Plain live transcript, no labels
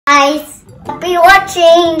guys. Happy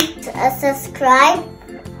watching. Subscribe,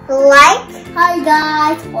 like. Hi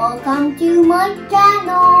guys, welcome to my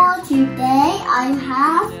channel. Today I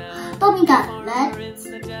have Tomica. Let's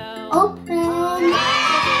open.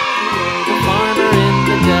 The farmer in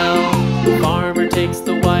the dell. The farmer takes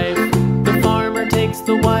the wife. The farmer takes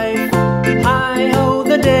the wife. Hi-ho,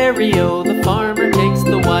 the dairy-o. The farmer takes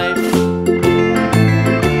the wife.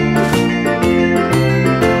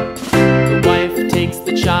 The wife takes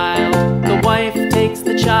the child. The wife takes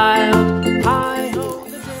the child. Hi-ho,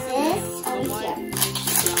 the This over here.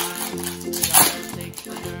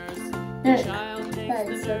 the child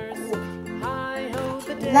takes the nurse. Hi-ho,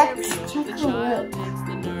 the Let's dairy-o. check The the child room. takes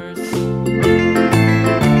the nurse.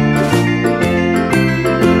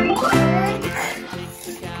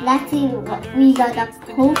 Let's see what we got, a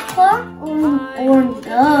postcard or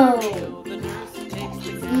no.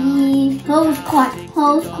 The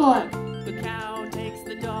postcard. The cow takes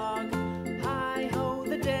the dog. Hi-ho,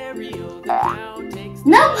 the dairy-o. The cow takes the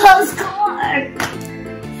No postcard.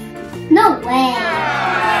 No way.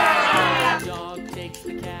 dog takes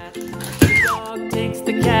the cat. The dog takes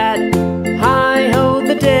the cat. Hi-ho,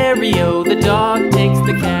 the dairy-o. The dog takes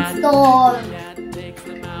the cat. Store. The cat takes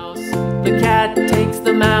the mouse. The cat takes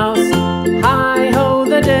the mouse. Hi-ho,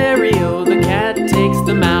 the dairy-o. The cat takes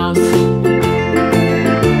the mouse.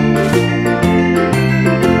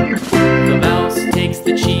 The mouse takes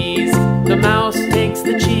the cheese. The mouse takes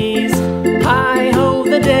the cheese. Hi-ho,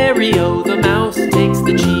 the dairy-o. The mouse takes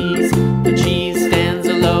the cheese. The cheese stands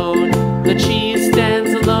alone. The cheese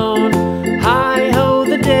stands alone. Hi-ho,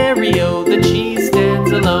 the dairy-o. The cheese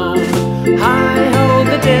stands alone. Hi-ho,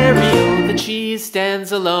 the dairy-o. The cheese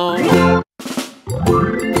stands alone.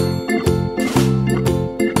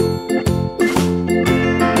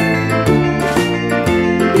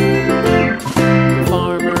 The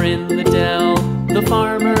farmer in the dell. The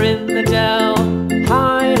farmer in the dell.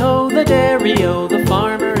 Hi-ho, the dairy-o. The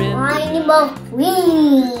farmer in I'm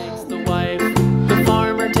McQueen. the wife. The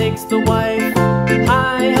farmer takes the wife.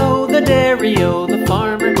 Hi-ho, the dairy-o. The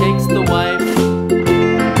farmer takes the wife.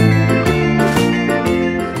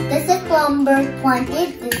 This is number 20.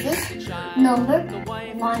 This is number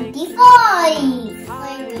 25.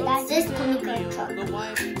 This is Tomica truck. The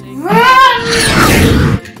wife takes Run!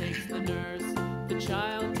 the nurse. The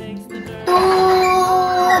child takes the nurse.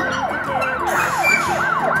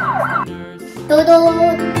 Toot.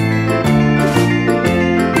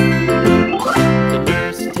 The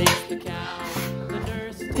nurse takes the cow. The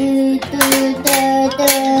nurse takes the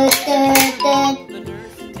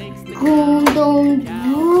nurse takes the Boom, boom,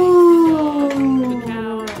 boom. The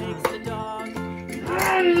cow takes the dog.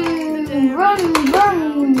 Run, run.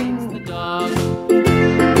 The dog.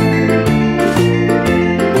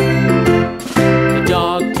 The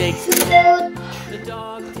dog takes the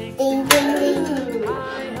dog takes Ding, ding, ding.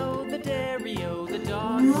 Hi-ho, the dairy-o. The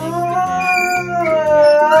dog takes the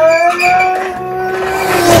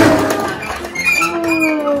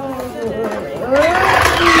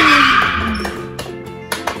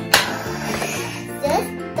This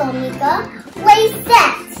Tomica. Play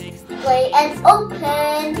set. Play and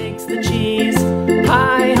open. takes the cheese.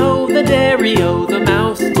 Hi-ho, the dairy-o. The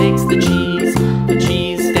mouse takes the cheese. The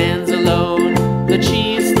cheese stands alone. The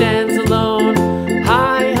cheese stands alone.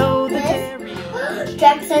 Hi-ho, the dairy-o.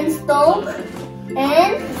 Jackson Stone.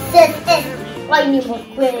 And this is Lightning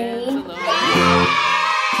McQueen.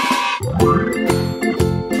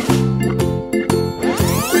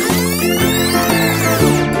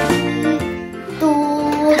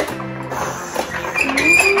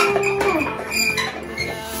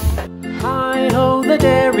 Hi-ho, the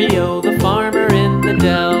dairy-o. The farmer in the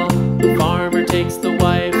dell. The farmer takes the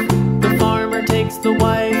wife. The farmer takes the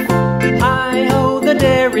wife. Hi-ho, the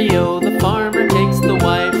dairy-o. The farmer takes the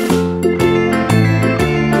wife.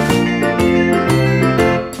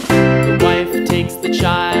 The wife takes the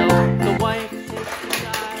child. The wife takes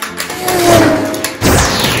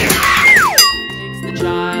the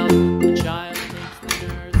child. The child takes the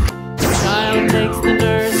nurse. The child takes the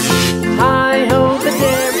nurse. Hi-ho, the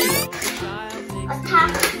dairy-o. The child takes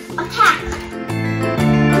Attack. Attack.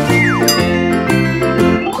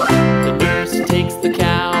 The nurse takes the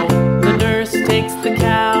cow. The nurse takes the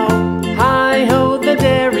cow. Hi-ho, the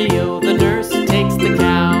dairy-o. The nurse takes the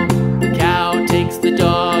cow. The cow takes the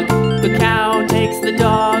dog. The cow takes the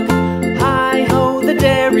dog. Hi-ho, the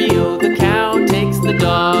dairy-o. The cow takes the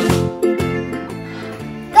dog.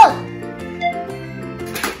 Go.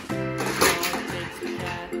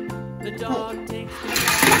 The dog takes the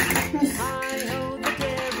cat. Hi-ho, the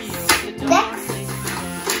dairy-o. The dog Next. takes the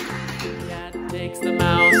cat. The cat takes the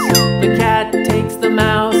mouse. The cat takes the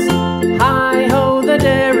mouse. Hi-ho, the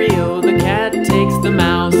dairy-o.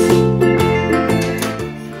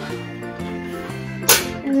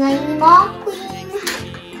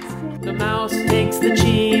 The mouse takes the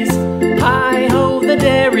cheese. Hi-ho, the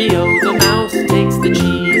dairy-o, the mouse takes the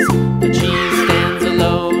cheese. The cheese stands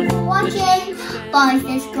alone. Watching. Bye,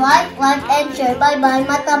 subscribe, like, and share. Bye-bye.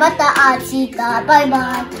 Mata-mata at sika.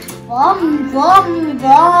 Bye-bye. Vom, vom,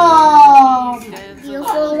 vom. Thank you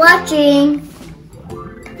for watching.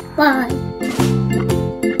 Bye.